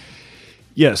deep.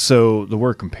 Yeah, so the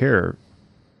word compare,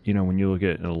 when you look at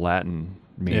it in Latin,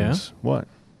 means what?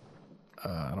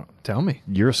 Tell me.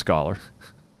 You're a scholar.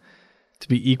 To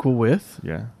be equal with?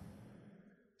 Yeah.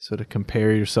 So to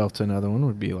compare yourself to another one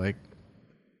would be like,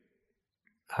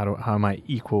 how am I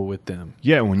equal with them?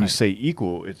 Yeah, when you say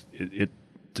equal, it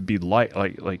to be like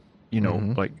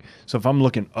so if I'm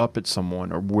looking up at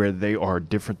someone or where they are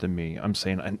different than me, I'm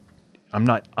saying I'm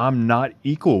not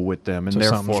equal with them, and so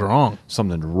therefore something's wrong.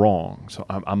 Something's wrong. So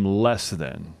I'm less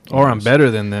than, or I'm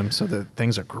better than them, so that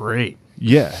things are great.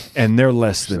 Yeah, and they're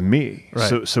less than me.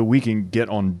 Right. So we can get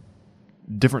on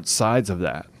different sides of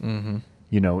that. Mm-hmm.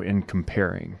 In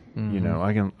comparing.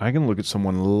 Mm-hmm. I can look at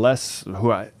someone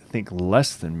who I think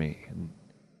less than me,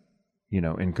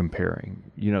 in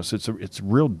comparing. So it's a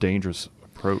real dangerous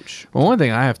approach. Well, one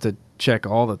thing I have to check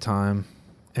all the time,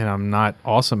 and I'm not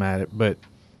awesome at it, but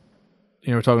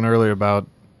we were talking earlier about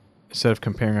instead of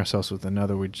comparing ourselves with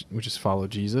another, we just follow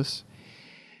Jesus.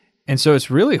 And so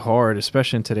it's really hard,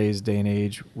 especially in today's day and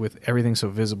age with everything so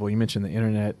visible. You mentioned the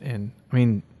internet, and I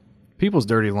mean, people's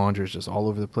dirty laundry is just all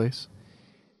over the place.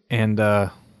 And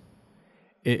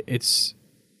it's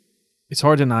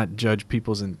hard to not judge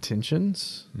people's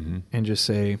intentions and just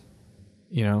say,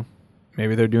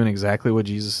 maybe they're doing exactly what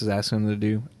Jesus is asking them to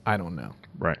do. I don't know.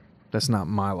 Right. That's not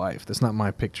my life. That's not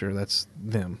my picture. That's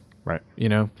them. Right.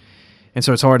 And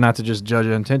so it's hard not to just judge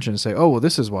an intention and say, oh, well,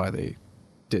 this is why they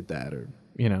did that, or,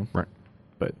 Right.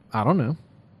 But I don't know.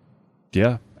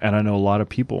 Yeah. And I know a lot of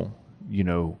people,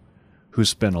 who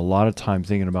spend a lot of time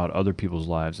thinking about other people's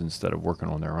lives instead of working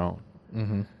on their own.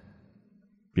 Mm-hmm.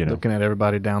 Looking at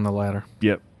everybody down the ladder.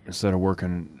 Yep. Instead of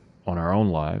working on our own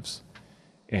lives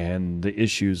and the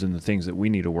issues and the things that we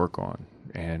need to work on.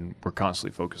 And we're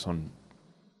constantly focused on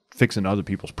fixing other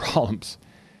people's problems.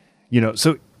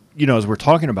 So, as we're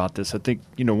talking about this, I think,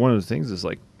 one of the things is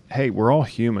like, hey, we're all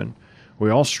human. We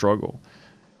all struggle.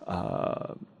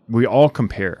 We all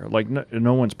compare. Like,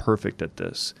 no one's perfect at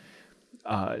this.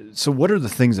 So what are the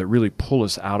things that really pull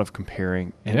us out of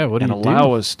comparing and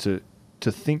allow us to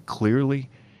think clearly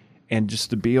and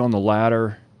just to be on the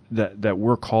ladder that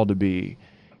we're called to be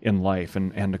in life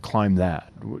and to climb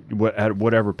that at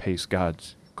whatever pace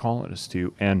God's calling us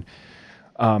to? And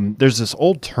there's this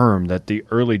old term that the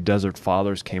early desert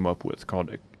fathers came up with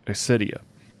called acedia.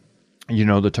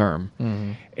 The term.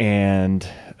 Mm-hmm. And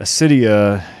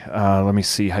acedia, let me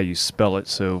see how you spell it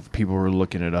so people were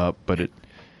looking it up, but it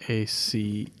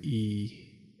ACEDIA.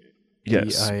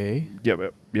 Yes.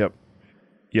 Yep.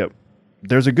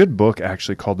 There's a good book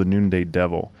actually called The Noonday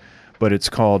Devil, but it's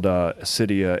called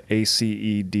acedia,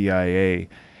 ACEDIA,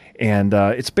 and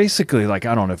it's basically like,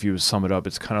 I don't know if you would sum it up,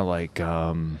 it's kind of like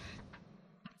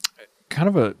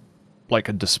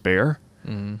a despair,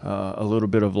 a little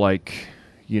bit of like,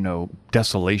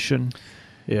 desolation.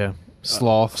 Yeah.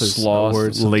 Sloth,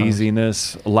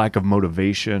 laziness, lack of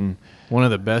motivation. One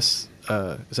of the best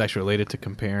is actually related to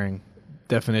comparing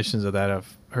definitions of that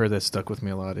I've heard that stuck with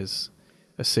me a lot is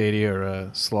acedia or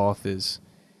sloth is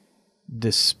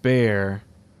despair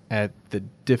at the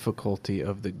difficulty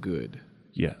of the good.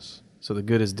 Yes. So the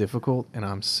good is difficult, and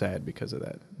I'm sad because of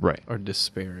that. Right. Or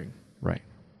despairing. Right.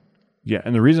 Yeah,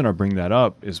 and the reason I bring that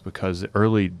up is because the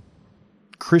early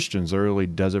Christians, the early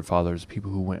desert fathers,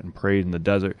 people who went and prayed in the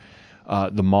desert,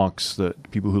 the monks, the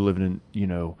people who lived in,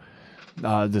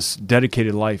 this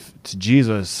dedicated life to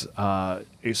Jesus,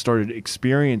 it started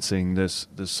experiencing this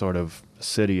sort of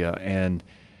acedia, and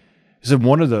he said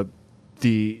one of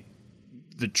the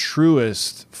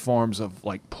truest forms of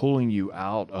like pulling you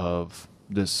out of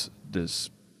this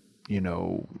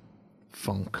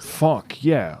funk,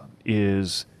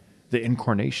 is the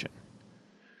incarnation.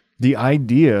 The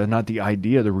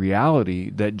reality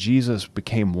that Jesus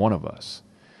became one of us.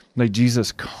 Like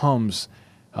Jesus comes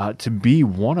to be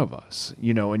one of us,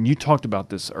 and you talked about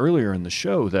this earlier in the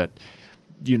show that,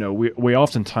 we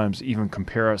oftentimes even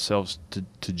compare ourselves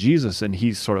to Jesus, and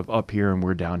he's sort of up here and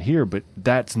we're down here, but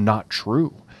that's not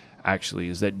true, actually,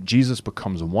 is that Jesus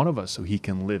becomes one of us so he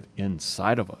can live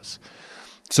inside of us.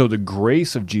 So the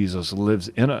grace of Jesus lives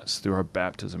in us through our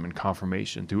baptism and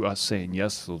confirmation, through us saying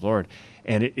yes to the Lord.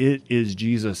 And it is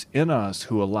Jesus in us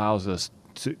who allows us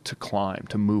to climb,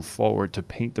 to move forward, to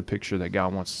paint the picture that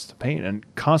God wants us to paint. And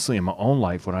constantly in my own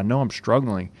life, when I know I'm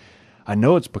struggling, I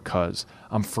know it's because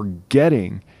I'm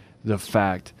forgetting the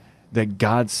fact that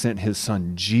God sent his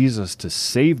son Jesus to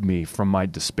save me from my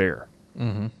despair.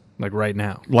 Mm-hmm. Like right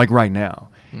now.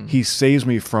 Mm-hmm. He saves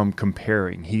me from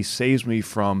comparing. He saves me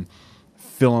from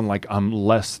feeling like I'm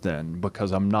less than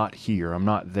because I'm not here, I'm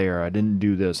not there, I didn't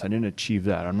do this, I didn't achieve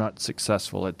that, I'm not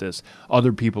successful at this,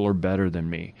 other people are better than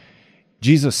me.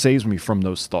 Jesus saves me from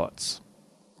those thoughts.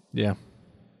 Yeah.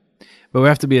 But we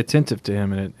have to be attentive to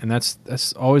him, and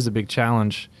that's always a big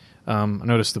challenge. I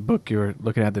noticed the book you were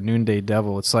looking at, The Noonday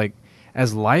Devil. It's like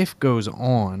as life goes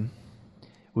on,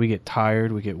 we get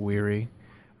tired, we get weary,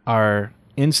 our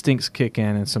instincts kick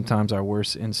in, and sometimes our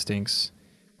worst instincts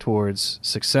towards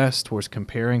success, towards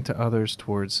comparing to others,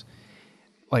 towards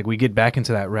like we get back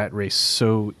into that rat race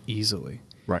so easily.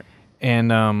 Right.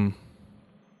 And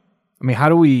how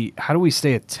do we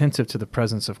stay attentive to the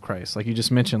presence of Christ? Like you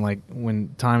just mentioned, like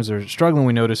when times are struggling,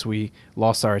 we notice we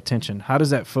lost our attention. How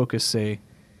does that focus say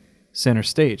center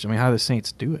stage? How do the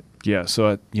saints do it? Yeah.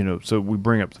 So so we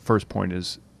bring up the first point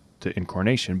is the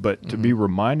incarnation, but to be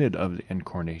reminded of the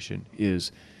incarnation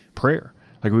is prayer.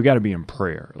 Like we got to be in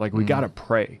prayer. Like we got to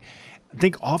pray. I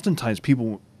think oftentimes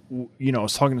people, I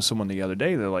was talking to someone the other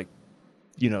day. They're like,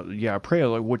 I pray.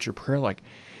 Like, what's your prayer like?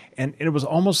 And it was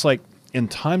almost like in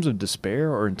times of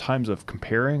despair or in times of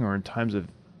comparing or in times of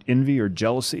envy or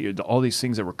jealousy or all these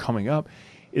things that were coming up,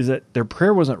 is that their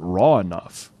prayer wasn't raw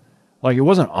enough. Like it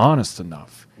wasn't honest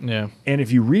enough. Yeah. And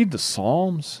if you read the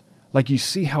Psalms, like you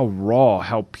see how raw,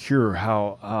 how pure,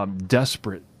 how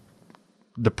desperate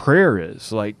the prayer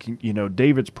is. Like,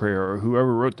 David's prayer or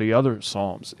whoever wrote the other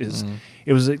Psalms is,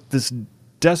 it was like this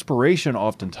desperation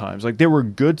oftentimes. Like there were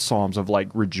good Psalms of like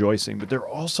rejoicing, but there are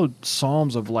also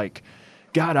Psalms of like,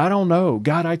 God, I don't know.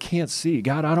 God, I can't see.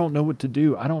 God, I don't know what to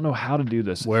do. I don't know how to do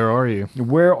this. Where are you?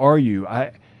 Where are you?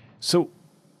 So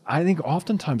I think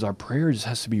oftentimes our prayer just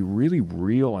has to be really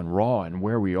real and raw and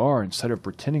where we are instead of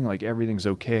pretending like everything's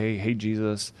okay. Hey,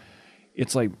 Jesus,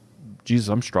 it's like, Jesus,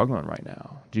 I'm struggling right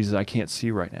now. Jesus, I can't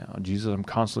see right now. Jesus, I'm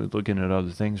constantly looking at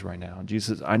other things right now.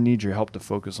 Jesus, I need your help to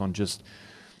focus on just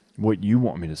what you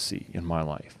want me to see in my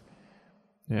life.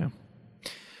 Yeah.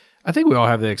 I think we all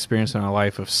have the experience in our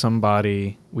life of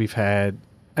somebody we've had,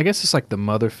 I guess it's like the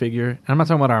mother figure. And I'm not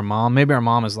talking about our mom. Maybe our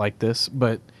mom is like this,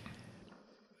 but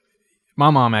my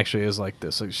mom actually is like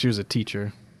this. Like she was a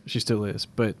teacher. She still is.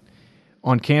 But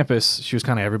on campus, she was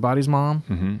kind of everybody's mom.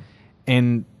 Mm-hmm.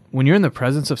 And when you're in the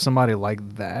presence of somebody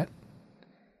like that,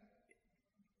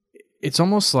 it's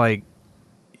almost like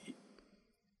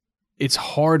it's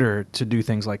harder to do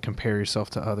things like compare yourself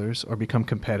to others or become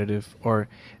competitive, or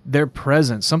their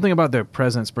presence, something about their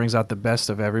presence brings out the best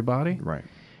of everybody. Right.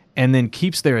 And then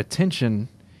keeps their attention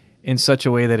in such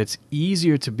a way that it's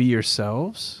easier to be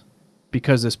yourselves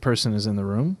because this person is in the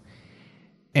room.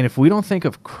 And if we don't think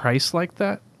of Christ like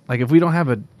that, like if we don't have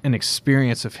an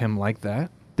experience of him like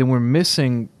that, then we're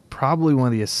missing probably one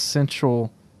of the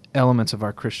essential elements of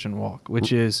our Christian walk,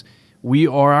 which is we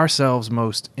are ourselves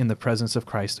most in the presence of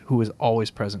Christ, who is always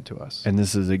present to us. And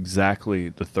this is exactly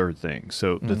the third thing.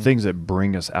 So the things that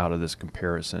bring us out of this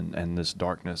comparison and this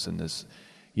darkness and this,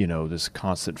 this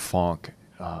constant funk,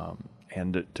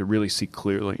 and to really see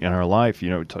clearly in our life,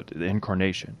 the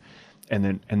incarnation, and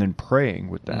then praying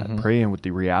with that, praying with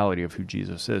the reality of who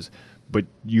Jesus is. But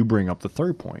you bring up the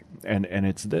third point, and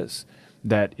it's this,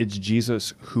 that it's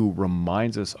Jesus who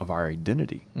reminds us of our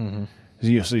identity.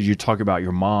 You know, so you talk about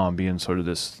your mom being sort of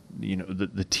this, you know,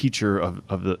 the teacher of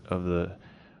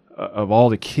all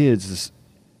the kids. This,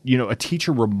 you know, a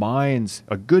teacher reminds,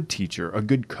 a good teacher, a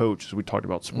good coach, as we talked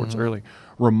about sports earlier,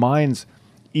 reminds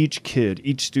each kid,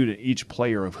 each student, each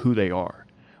player of who they are,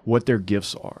 what their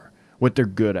gifts are, what they're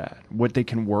good at, what they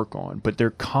can work on, but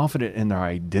they're confident in their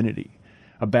identity.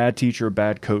 A bad teacher, a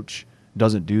bad coach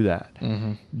doesn't do that.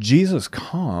 Jesus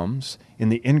comes in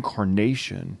the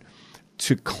incarnation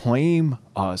to claim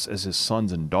us as his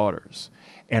sons and daughters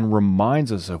and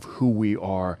reminds us of who we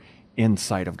are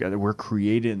inside of God. We're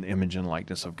created in the image and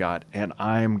likeness of God, and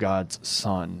I am God's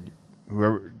son,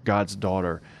 whoever, God's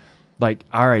daughter. Like,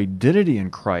 our identity in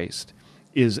Christ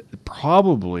is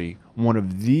probably one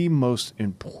of the most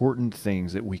important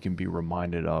things that we can be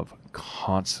reminded of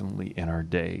constantly in our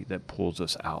day that pulls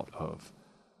us out of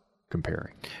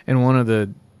comparing. And one of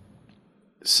the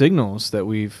signals that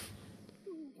we've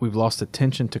lost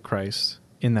attention to Christ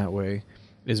in that way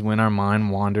is when our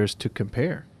mind wanders to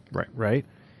compare. Right?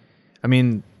 I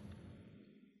mean,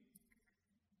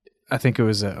 I think it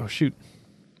was, I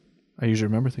usually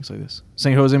remember things like this.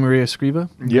 St. Jose Maria Escriva?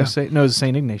 Yeah. No, it was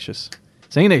St. Ignatius.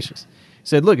 St. Ignatius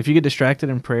said, look, if you get distracted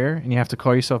in prayer and you have to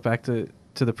call yourself back to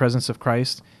the presence of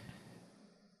Christ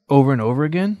over and over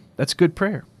again, that's good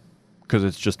prayer. Because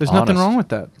it's just There's honest. nothing wrong with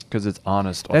that. Because it's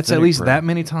honest. That's at least prayer. that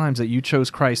many times that you chose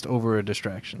Christ over a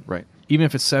distraction. Right. Even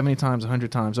if it's 70 times,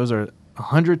 100 times, those are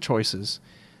 100 choices.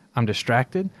 I'm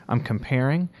distracted, I'm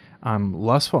comparing, I'm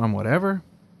lustful, I'm whatever,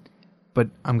 but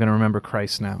I'm going to remember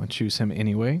Christ now and choose him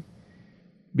anyway.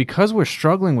 Because we're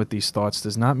struggling with these thoughts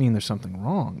does not mean there's something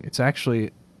wrong. It's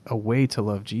actually a way to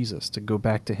love Jesus, to go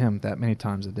back to him that many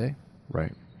times a day.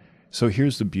 Right. So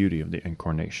here's the beauty of the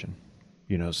incarnation.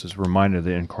 You know, it's this reminder of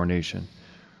the incarnation,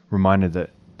 reminded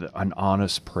that an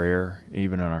honest prayer,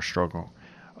 even in our struggle,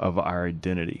 of our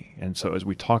identity. And so as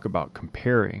we talk about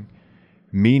comparing,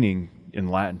 meaning in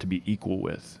Latin to be equal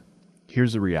with,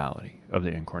 here's the reality of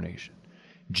the incarnation.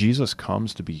 Jesus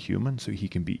comes to be human so he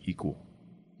can be equal.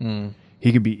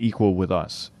 He can be equal with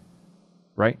us,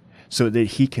 right? So that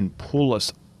he can pull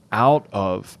us out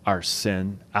of our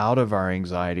sin, out of our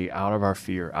anxiety, out of our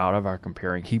fear, out of our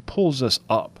comparing. He pulls us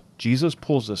up. Jesus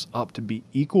pulls us up to be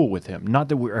equal with him. Not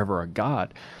that we're ever a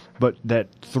God, but that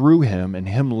through him and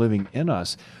him living in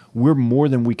us, we're more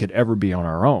than we could ever be on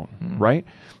our own, right?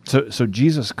 So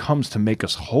Jesus comes to make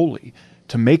us holy,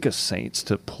 to make us saints,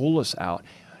 to pull us out,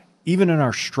 even in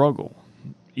our struggle,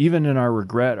 even in our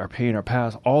regret, our pain, our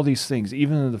past, all these things,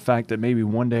 even in the fact that maybe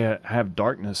one day I have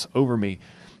darkness over me,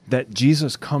 that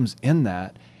Jesus comes in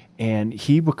that and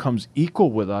he becomes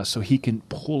equal with us so he can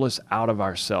pull us out of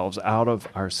ourselves, out of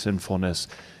our sinfulness,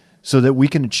 so that we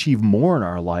can achieve more in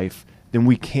our life than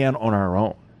we can on our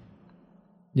own.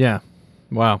 Yeah.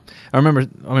 Wow. I remember,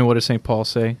 what does St. Paul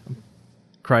say?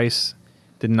 Christ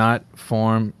did not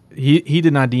he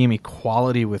did not deem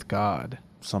equality with God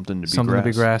Something to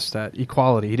be grasped at.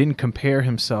 Equality. He didn't compare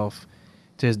himself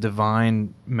to his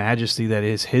divine majesty that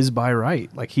is his by right.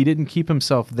 Like, he didn't keep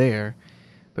himself there,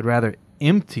 but rather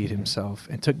emptied himself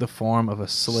and took the form of a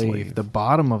slave. The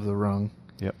bottom of the rung.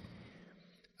 Yep.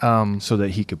 So that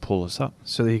he could pull us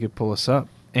up.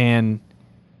 And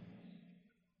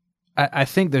I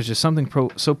think there's just something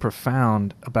so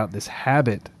profound about this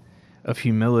habit of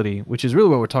humility, which is really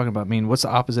what we're talking about. I mean, what's the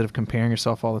opposite of comparing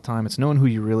yourself all the time? It's knowing who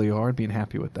you really are and being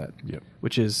happy with that,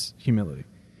 which is humility,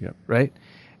 right?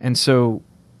 And so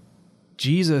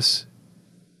Jesus,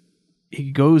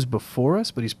 he goes before us,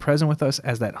 but he's present with us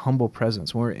as that humble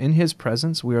presence. When we're in his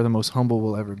presence, we are the most humble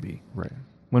we'll ever be. Right.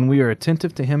 When we are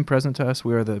attentive to him, present to us,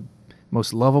 we are the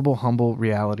most lovable, humble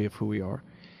reality of who we are.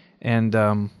 And,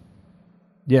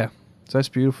 so that's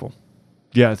beautiful.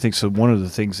 Yeah, I think so. One of the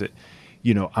things that,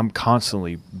 I'm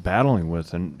constantly battling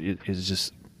with, and it is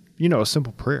just, a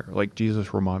simple prayer, like,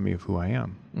 Jesus, remind me of who I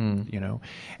am,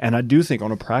 And I do think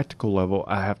on a practical level,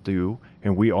 I have to,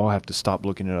 and we all have to stop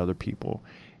looking at other people.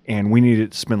 And we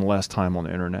need to spend less time on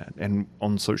the internet and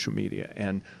on social media,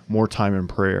 and more time in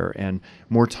prayer, and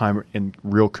more time in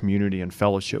real community and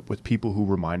fellowship with people who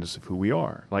remind us of who we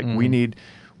are. Like, we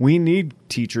need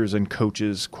teachers and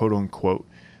coaches, quote unquote,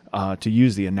 to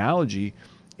use the analogy,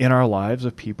 in our lives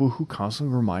of people who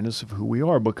constantly remind us of who we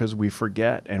are, because we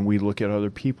forget and we look at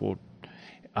other people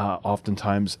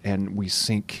oftentimes and we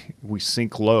sink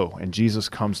low, and Jesus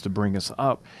comes to bring us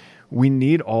up. We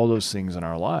need all those things in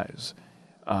our lives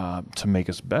to make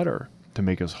us better, to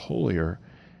make us holier,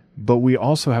 but we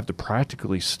also have to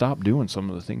practically stop doing some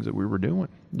of the things that we were doing.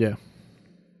 Yeah,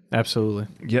 absolutely.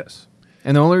 Yes.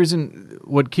 And the only reason,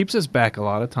 what keeps us back a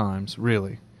lot of times,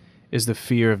 really, is the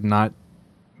fear of not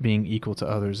being equal to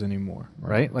others anymore,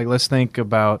 right? Like, let's think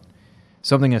about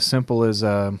something as simple as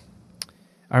I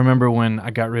remember when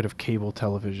I got rid of cable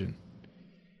television.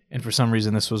 And for some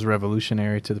reason, this was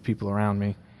revolutionary to the people around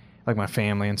me, like my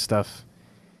family and stuff.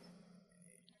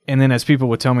 And then as people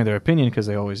would tell me their opinion, because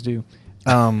they always do,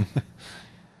 they're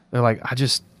like, I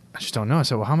just don't know. I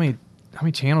said, well, how many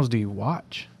channels do you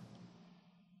watch?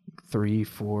 3,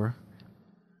 4.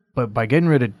 But by getting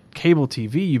rid of cable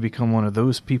TV, you become one of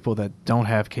those people that don't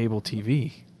have cable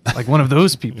TV. Like one of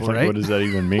those people, Like, right? what does that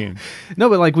even mean? No,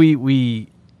 but like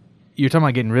you're talking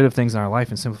about getting rid of things in our life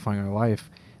and simplifying our life.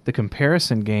 The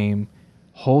comparison game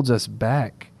holds us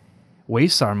back,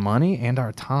 wastes our money and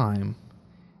our time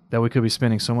that we could be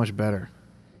spending so much better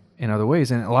in other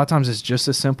ways. And a lot of times it's just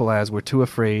as simple as we're too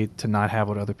afraid to not have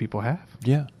what other people have.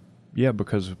 Yeah. Yeah,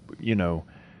 because,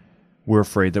 we're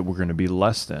afraid that we're going to be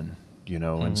less than,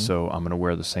 and so I'm going to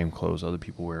wear the same clothes other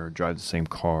people wear, or drive the same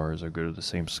cars, or go to the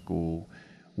same school.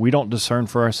 We don't discern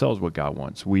for ourselves what God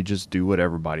wants. We just do what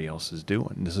everybody else is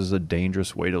doing. This is a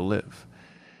dangerous way to live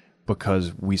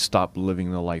because we stop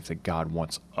living the life that God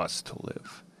wants us to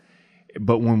live.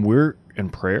 But when we're in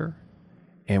prayer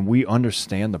and we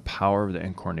understand the power of the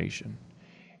incarnation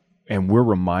and we're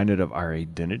reminded of our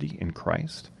identity in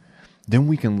Christ, then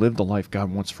we can live the life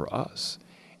God wants for us.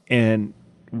 And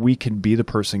we can be the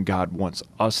person God wants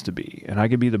us to be. And I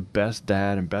can be the best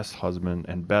dad and best husband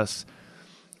and best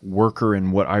worker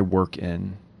in what I work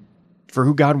in for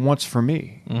who God wants for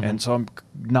me. And so I'm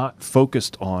not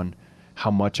focused on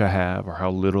how much I have or how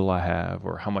little I have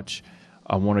or how much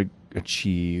I want to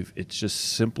achieve. It's just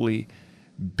simply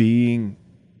being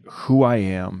who I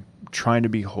am, trying to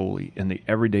be holy in the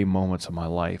everyday moments of my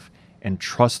life and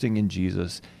trusting in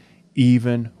Jesus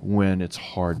even when it's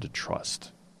hard to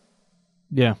trust.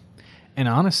 Yeah. And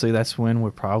honestly, that's when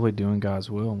we're probably doing God's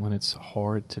will, when it's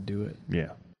hard to do it.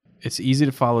 Yeah. It's easy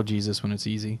to follow Jesus when it's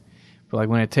easy. But like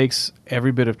when it takes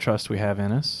every bit of trust we have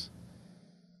in us,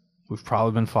 we've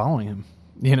probably been following him,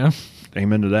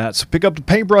 Amen to that. So pick up the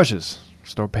paintbrushes.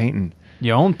 Start painting.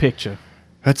 Your own picture.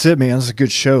 That's it, man. This is a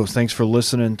good show. Thanks for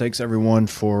listening. Thanks, everyone,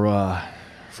 for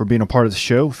being a part of the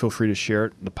show. Feel free to share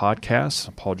it, the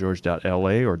podcast,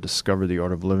 paulgeorge.la or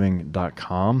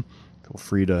discovertheartofliving.com. Feel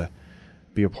free to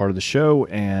be a part of the show.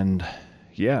 And,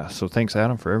 yeah, so thanks,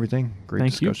 Adam, for everything. Great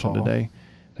discussion today.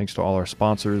 Thanks to all our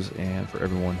sponsors and for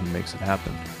everyone who makes it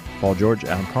happen. Paul George,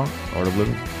 Adam Cronk, Art of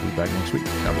Living. We'll be back next week.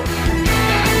 God bless.